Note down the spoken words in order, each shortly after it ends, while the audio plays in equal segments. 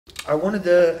I wanted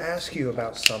to ask you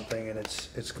about something, and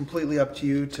it's completely up to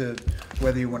you to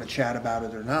whether you want to chat about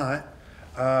it or not.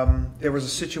 There was a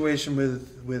situation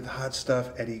with Hot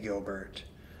Stuff Eddie Gilbert.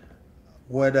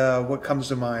 What comes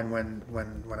to mind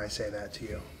when I say that to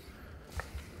you?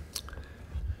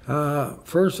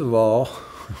 First of all,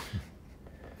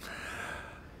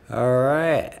 all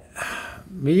right,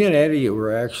 me and Eddie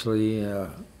were actually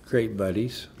great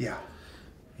buddies. Yeah.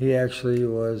 He actually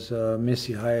was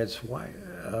Missy Hyatt's wife,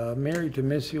 married to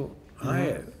Missy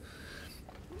Hyatt.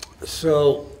 Mm-hmm.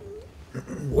 So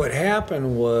what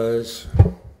happened was,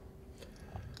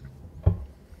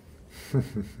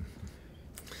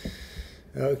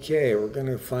 okay, we're going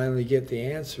to finally get the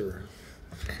answer,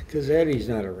 because Eddie's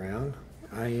not around.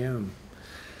 I am.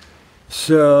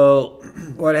 So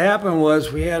what happened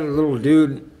was we had a little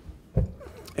dude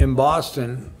in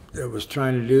Boston that was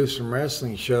trying to do some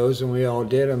wrestling shows, and we all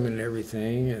did them and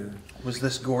everything. And was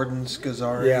this Gordon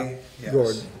Scazzari? Yeah, yes.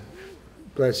 Gordon.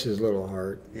 Bless his little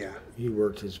heart. Yeah. He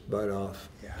worked his butt off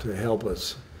to help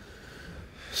us.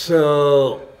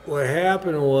 So what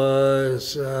happened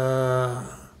was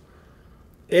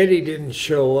Eddie didn't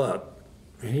show up,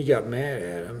 and he got mad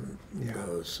at him. He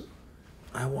goes,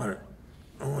 I want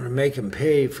to make him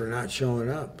pay for not showing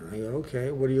up. And I go,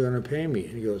 okay, what are you going to pay me?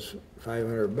 And he goes,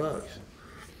 $500.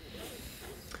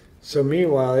 So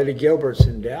meanwhile, Eddie Gilbert's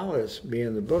in Dallas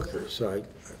being the booker. So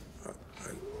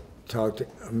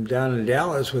I'm down in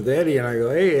Dallas with Eddie, and I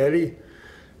go, hey, Eddie,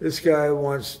 this guy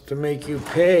wants to make you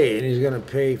pay, and he's going to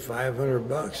pay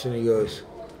 $500. And he goes,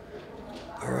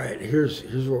 all right, here's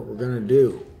what we're going to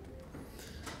do.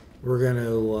 We're going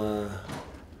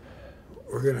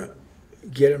to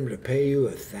get him to pay you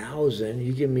 $1,000.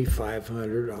 You give me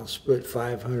 $500. I'll split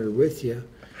 $500 with you,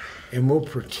 and we'll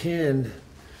pretend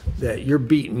that you're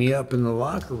beating me up in the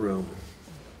locker room.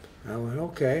 I went,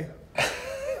 okay.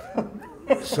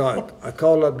 So I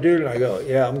called up dude and I go,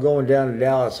 yeah, I'm going down to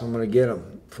Dallas. I'm going to get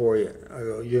him for you. I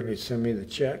go, you're going to send me the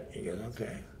check? He goes,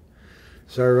 okay.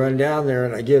 So I run down there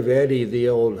and I give Eddie the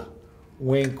old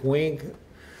wink, wink.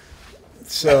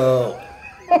 So,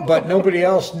 but nobody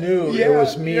else knew it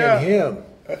was me and him.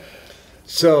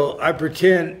 So I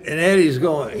pretend, and Eddie's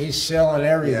going, he's selling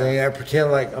everything. I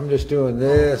pretend like I'm just doing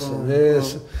this and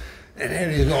this. And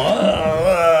Eddie's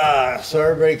going, so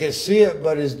everybody could see it,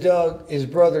 but his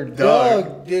brother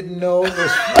Doug didn't know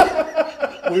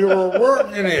we were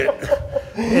working it.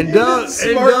 And Doug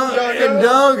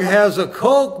has a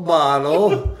Coke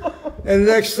bottle, and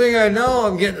the next thing I know,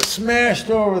 I'm getting smashed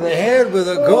over the head with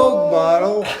a Coke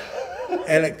bottle,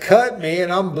 and it cut me,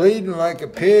 and I'm bleeding like a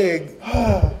pig.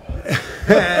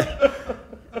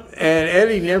 And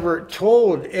Eddie never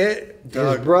told his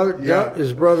brother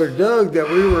Doug that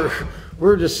we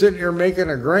were just sitting here making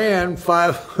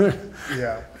 $500.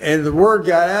 Yeah. And the word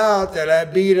got out that I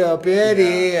beat up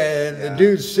Eddie, and the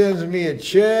dude sends me a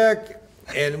check.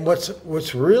 And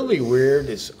what's really weird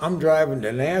is I'm driving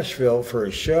to Nashville for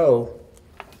a show,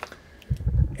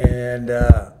 and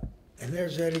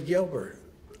there's Eddie Gilbert,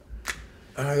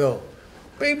 and I go,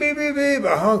 beep, beep, beep, beep.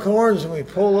 I honk horns and we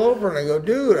pull over, and I go,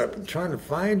 dude, I've been trying to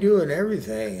find you and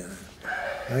everything.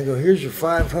 And I go, here's your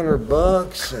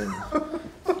 $500,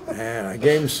 and I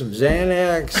gave him some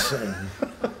Xanax, and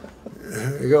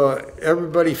I go,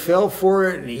 everybody fell for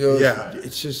it, and he goes,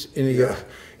 it's just, and he goes,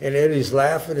 and Eddie's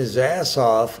laughing his ass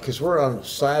off because we're on the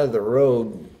side of the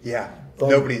road. Yeah,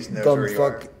 nobody's knows where you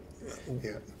are.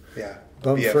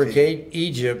 Bumfuck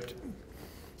Egypt.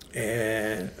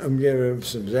 And I'm giving him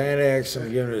some Xanax, I'm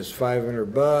giving him his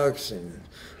 $500, and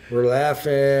we're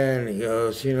laughing, and he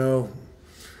goes,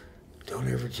 don't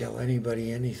ever tell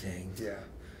anybody anything. Yeah.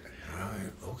 All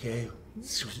right, okay.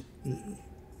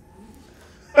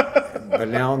 But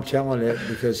now I'm telling it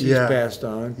because he's passed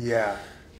on. Yeah.